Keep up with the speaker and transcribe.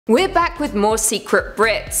We're back with more Secret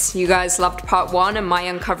Brits. You guys loved part 1 and my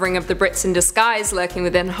uncovering of the Brits in disguise lurking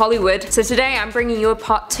within Hollywood, so today I'm bringing you a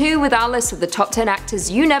part 2 with our list of the top 10 actors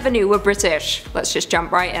you never knew were British. Let's just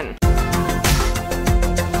jump right in.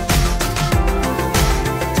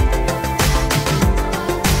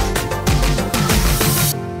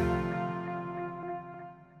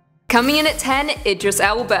 Coming in at 10, Idris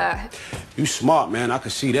Elba. You smart, man, I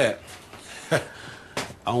could see that.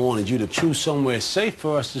 I wanted you to choose somewhere safe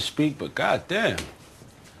for us to speak, but goddamn.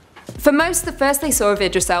 For most, the first they saw of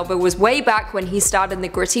Idris Elba was way back when he starred in the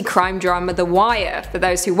gritty crime drama The Wire. For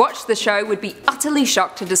those who watched the show would be utterly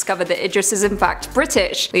shocked to discover that Idris is in fact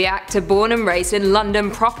British, the actor born and raised in London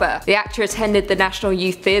proper. The actor attended the National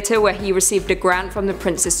Youth Theatre where he received a grant from the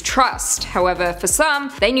Prince's Trust. However, for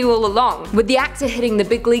some, they knew all along, with the actor hitting the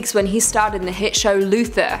big leagues when he starred in the hit show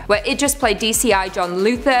Luther, where Idris played DCI John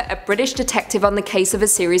Luther, a British detective on the case of a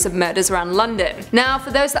series of murders around London. Now,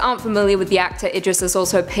 for those that aren't familiar with the actor, Idris has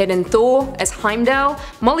also appeared in Thor, as Heimdall,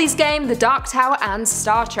 Molly's Game, The Dark Tower, and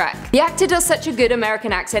Star Trek. The actor does such a good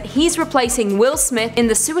American accent, he's replacing Will Smith in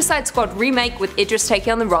the Suicide Squad remake with Idris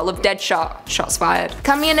taking on the role of Deadshot. Shots fired.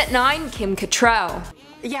 Coming in at 9, Kim Cattrall.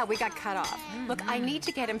 Yeah, we got cut off. Look, I need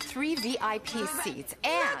to get him 3 VIP seats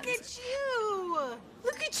and... Look at you!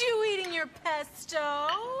 Look at you eating your pesto!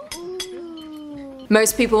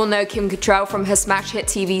 Most people will know Kim Cattrall from her smash hit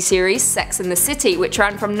TV series Sex and the City, which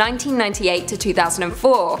ran from 1998 to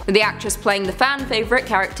 2004, with the actress playing the fan favourite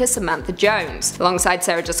character Samantha Jones, alongside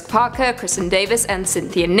Sarah Jessica Parker, Kristen Davis, and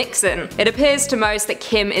Cynthia Nixon. It appears to most that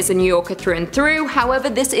Kim is a New Yorker through and through, however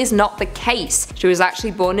this is not the case. She was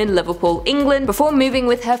actually born in Liverpool, England, before moving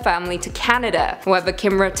with her family to Canada. However,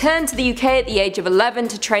 Kim returned to the UK at the age of 11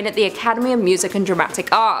 to train at the Academy of Music and Dramatic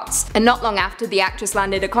Arts, and not long after the actress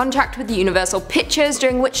landed a contract with Universal Pictures,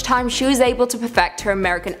 during which time she was able to perfect her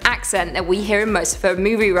American accent that we hear in most of her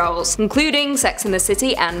movie roles, including Sex and the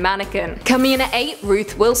City and Mannequin. Coming in at 8,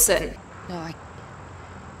 Ruth Wilson. No,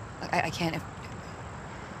 I can't.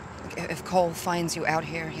 If Cole finds you out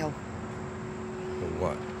here, he'll...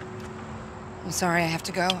 What? I'm sorry, I have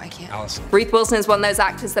to go. I can't. Allison. Ruth Wilson is one of those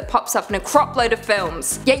actors that pops up in a crop load of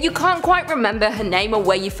films, yet you can't quite remember her name or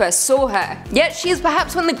where you first saw her. Yet she is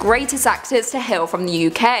perhaps one of the greatest actors to hail from the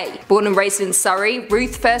UK. Born and raised in Surrey,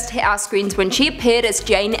 Ruth first hit our screens when she appeared as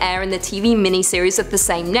Jane Eyre in the TV miniseries of the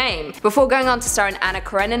same name, before going on to star in Anna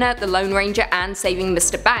Karenina, The Lone Ranger, and Saving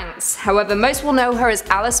Mr. Banks. However, most will know her as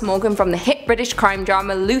Alice Morgan from the hit British crime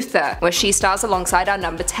drama Luther, where she stars alongside our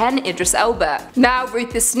number 10, Idris Elba. Now,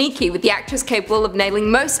 Ruth is sneaky, with the actress capable of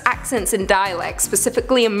nailing most accents and dialects,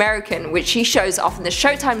 specifically American, which she shows off in the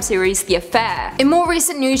Showtime series The Affair. In more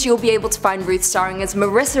recent news, you'll be able to find Ruth starring as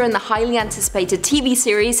Marissa in the highly anticipated TV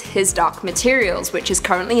series His Dark Materials, which is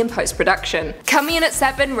currently in post-production. Coming in at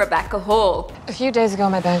 7, Rebecca Hall. A few days ago,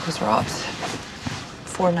 my bank was robbed.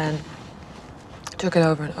 4 men took it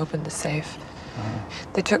over and opened the safe.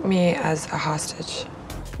 They took me as a hostage.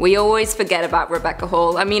 We always forget about Rebecca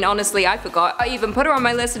Hall. I mean, honestly, I forgot. I even put her on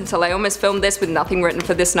my list until I almost filmed this with nothing written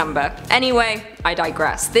for this number. Anyway, I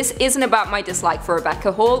digress. This isn't about my dislike for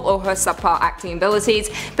Rebecca Hall or her subpar acting abilities,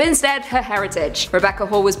 but instead her heritage. Rebecca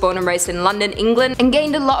Hall was born and raised in London, England, and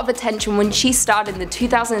gained a lot of attention when she starred in the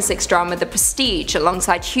 2006 drama The Prestige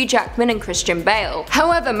alongside Hugh Jackman and Christian Bale.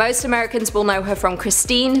 However, most Americans will know her from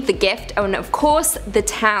Christine, The Gift, and of course, The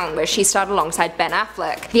Town, where she starred alongside Ben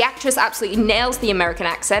Affleck. The actress absolutely nails the American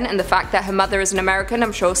accent, and the fact that her mother is an American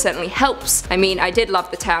I'm sure certainly helps. I mean, I did love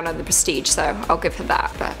The Town and The Prestige, so I'll give her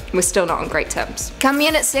that, but we're still not on great terms. Coming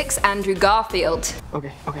in at 6, Andrew Garfield.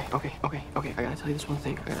 Okay, I gotta tell you this one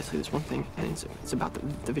thing, and it's about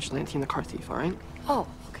the vigilante and the car thief, alright? Oh,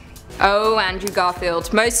 okay. Oh, Andrew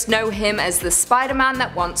Garfield. Most know him as the Spider-Man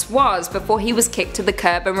that once was, before he was kicked to the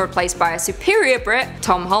curb and replaced by a superior Brit,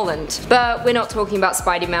 Tom Holland. But we're not talking about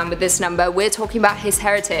Spider-Man with this number, we're talking about his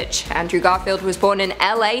heritage. Andrew Garfield was born in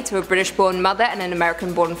LA to a British-born mother and an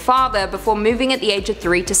American-born father before moving at the age of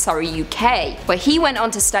 3 to Surrey, UK, where he went on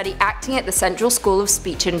to study acting at the Central School of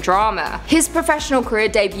Speech and Drama. His professional career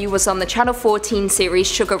debut was on the Channel 14 series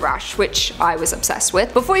Sugar Rush, which I was obsessed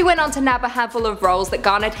with, before he went on to nab a handful of roles that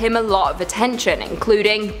garnered him a lot of attention,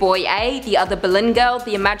 including Boy A, The Other Boleyn Girl,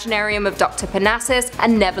 The Imaginarium of Dr. Parnassus,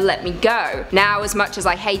 and Never Let Me Go. Now, as much as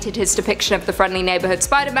I hated his depiction of the friendly neighborhood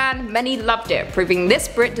Spider-Man, many loved it, proving this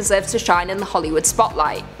Brit deserves to shine in the Hollywood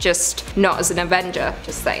spotlight. Just not as an Avenger,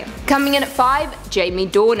 just saying. Coming in at 5, Jamie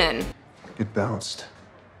Dornan. It bounced.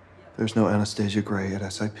 There's no Anastasia Gray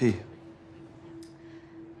at SIP.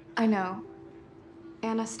 I know.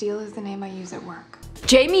 Anna Steele is the name I use at work.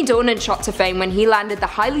 Jamie Dornan shot to fame when he landed the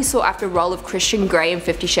highly sought after role of Christian Grey in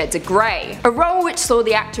 50 Shades of Grey, a role which saw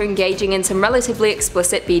the actor engaging in some relatively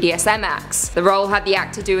explicit BDSM acts. The role had the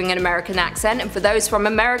actor doing an American accent, and for those from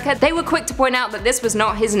America, they were quick to point out that this was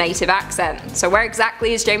not his native accent. So where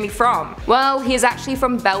exactly is Jamie from? Well, he is actually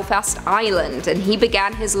from Belfast, Ireland, and he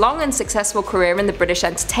began his long and successful career in the British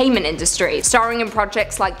entertainment industry, starring in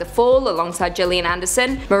projects like The Fall alongside Gillian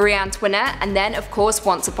Anderson, Marie Antoinette, and then of course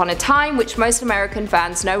Once Upon a Time, which most American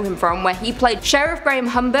fans know him from, where he played Sheriff Graham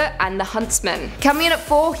Humbert and the Huntsman. Coming in at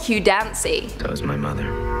 4, Hugh Dancy. That was my mother.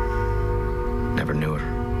 Never knew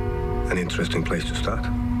her. An interesting place to start.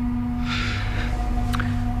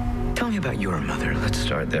 Tell me about your mother. Let's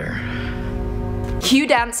start there. Hugh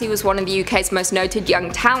Dancy was one of the UK's most noted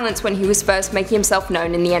young talents when he was first making himself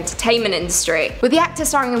known in the entertainment industry, with the actor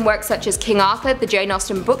starring in works such as King Arthur, The Jane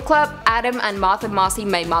Austen Book Club, Adam and Martha Marcy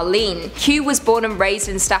May Marlene. Hugh was born and raised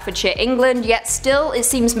in Staffordshire, England, yet still it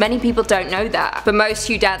seems many people don't know that. For most,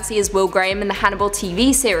 Hugh Dancy is Will Graham in the Hannibal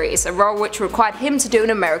TV series, a role which required him to do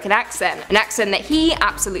an American accent, an accent that he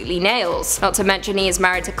absolutely nails. Not to mention he is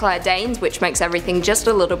married to Claire Danes, which makes everything just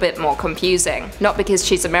a little bit more confusing. Not because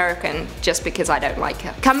she's American, just because I don't like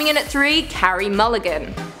her. Coming in at 3, Carey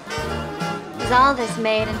Mulligan. Is all this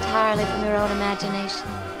made entirely from your own imagination?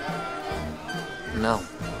 No.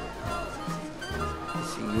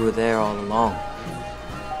 See, you were there all along.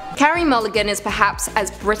 Carey Mulligan is perhaps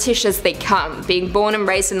as British as they come, being born and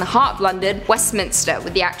raised in the heart of London, Westminster,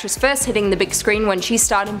 with the actress first hitting the big screen when she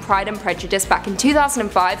starred in Pride and Prejudice back in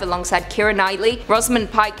 2005 alongside Keira Knightley,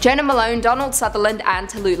 Rosamund Pike, Jenna Malone, Donald Sutherland and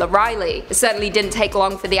Tallulah Riley. It certainly didn't take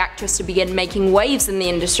long for the actress to begin making waves in the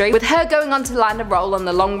industry, with her going on to land a role on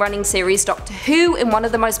the long-running series Doctor Who in one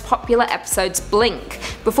of the most popular episodes, Blink,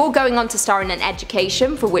 before going on to star in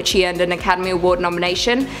Education, for which she earned an Academy Award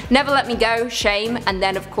nomination, Never Let Me Go, Shame, and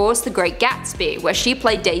then of course The Great Gatsby, where she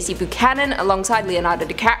played Daisy Buchanan alongside Leonardo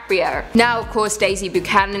DiCaprio. Now of course Daisy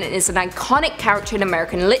Buchanan is an iconic character in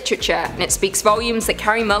American literature, and it speaks volumes that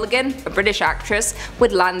Carey Mulligan, a British actress,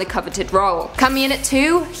 would land the coveted role. Coming in at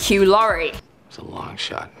 2, Hugh Laurie. It's a long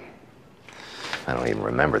shot. I don't even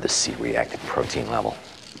remember the C-reactive protein level.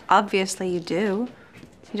 Obviously you do.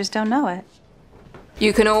 You just don't know it.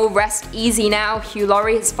 You can all rest easy now, Hugh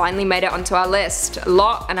Laurie has finally made it onto our list. A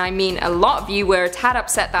lot, and I mean a lot of you were a tad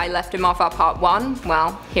upset that I left him off our part 1.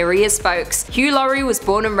 Well, here he is folks. Hugh Laurie was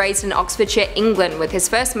born and raised in Oxfordshire, England, with his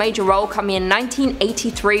first major role coming in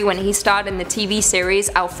 1983 when he starred in the TV series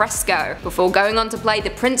Al Fresco, before going on to play the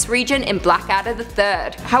Prince Regent in Blackadder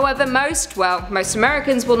III. However, most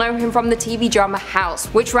Americans will know him from the TV drama House,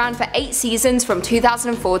 which ran for 8 seasons from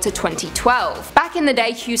 2004 to 2012. Back in the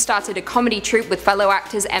day, Hugh started a comedy troupe with fellow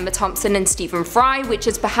actors Emma Thompson and Stephen Fry, which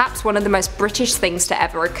is perhaps one of the most British things to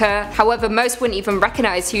ever occur. However, most wouldn't even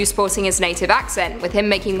recognise Hugh sporting his native accent, with him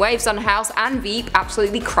making waves on House and Veep,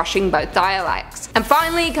 absolutely crushing both dialects. And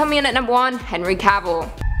finally, coming in at number 1, Henry Cavill.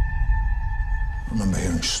 I remember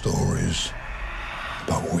hearing stories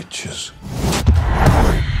about witches.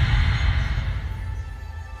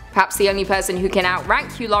 Perhaps the only person who can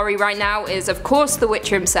outrank Hugh Laurie right now is of course the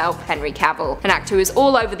Witcher himself, Henry Cavill, an actor who is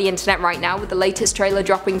all over the internet right now with the latest trailer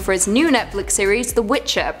dropping for his new Netflix series The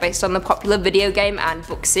Witcher, based on the popular video game and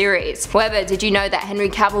book series. However, did you know that Henry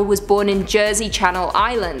Cavill was born in Jersey Channel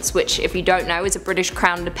Islands, which if you don't know is a British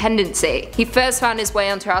Crown dependency. He first found his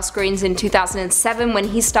way onto our screens in 2007 when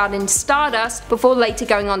he starred in Stardust, before later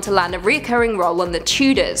going on to land a recurring role on The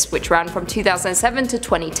Tudors, which ran from 2007 to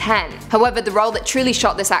 2010. However, the role that truly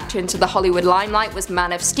shot this actor into the Hollywood limelight was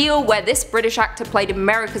Man of Steel, where this British actor played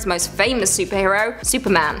America's most famous superhero,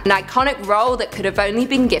 Superman, an iconic role that could have only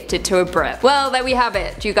been gifted to a Brit. Well, there we have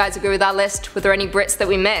it. Do you guys agree with our list? Were there any Brits that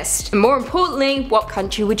we missed? And more importantly, what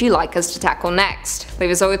country would you like us to tackle next? Leave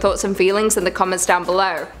us all your thoughts and feelings in the comments down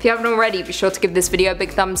below. If you haven't already, be sure to give this video a big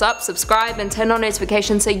thumbs up, subscribe, and turn on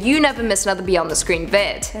notifications so you never miss another Beyond the Screen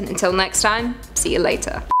vid. And until next time, see you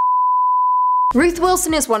later. Ruth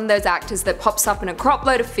Wilson is one of those actors that pops up in a crop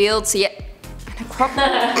load of fields, in a crop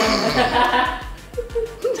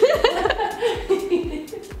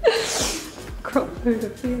crop load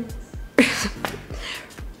of fields.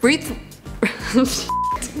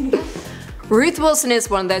 Ruth Wilson is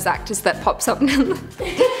one of those actors that pops up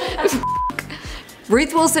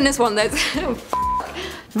Ruth Wilson is one of those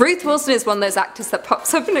Ruth Wilson is one of those actors that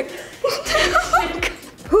pops up in a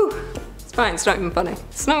It's fine, it's not even funny.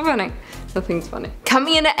 It's not funny. Nothing's funny.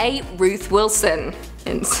 Coming in at 8, Ruth Wilson.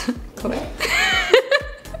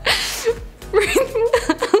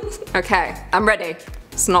 Okay, I'm ready.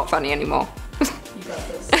 It's not funny anymore. You got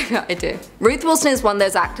this. I do. Ruth Wilson is one of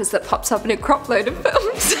those actors that pops up in a crop load of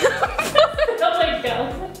films. Oh my God.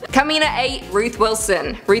 Coming in at 8, Ruth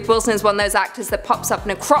Wilson. Ruth Wilson is one of those actors that pops up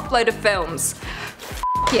in a crop load of films.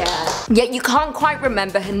 Yeah. Yet you can't quite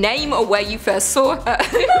remember her name or where you first saw her.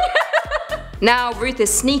 Now Ruth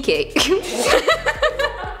is sneaky.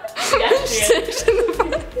 Yes, she is.